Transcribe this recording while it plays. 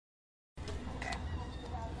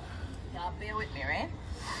bear with me, right?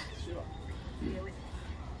 Sure. Bear with me.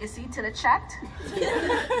 You see to the chat?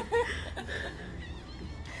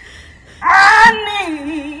 I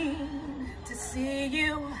need to see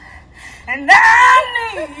you, and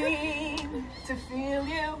I need to feel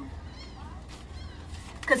you.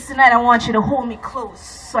 Cause tonight I want you to hold me close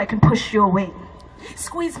so I can push you away.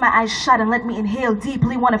 Squeeze my eyes shut and let me inhale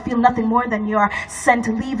deeply. Want to feel nothing more than your scent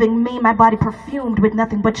leaving me, my body perfumed with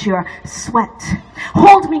nothing but your sweat.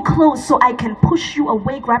 Hold me close so I can push you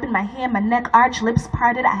away, grabbing my hair, my neck arched, lips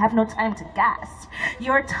parted. I have no time to gasp.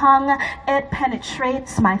 Your tongue, it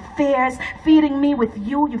penetrates my fears, feeding me with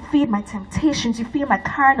you. You feed my temptations, you feel my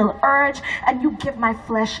carnal urge, and you give my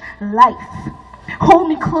flesh life. Hold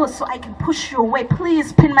me close so I can push you away.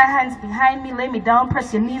 Please pin my hands behind me, lay me down,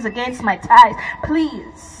 press your knees against my thighs.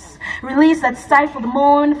 Please release that stifled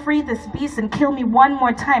moan, free this beast and kill me one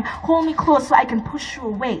more time. Hold me close so I can push you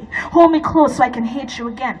away. Hold me close so I can hate you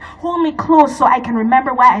again. Hold me close so I can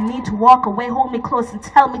remember why I need to walk away. Hold me close and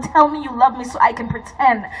tell me you love me so I can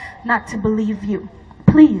pretend not to believe you.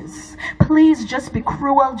 Please, please just be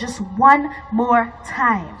cruel just one more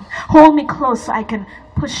time. Hold me close so I can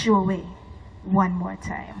push you away one more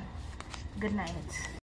time. Good night.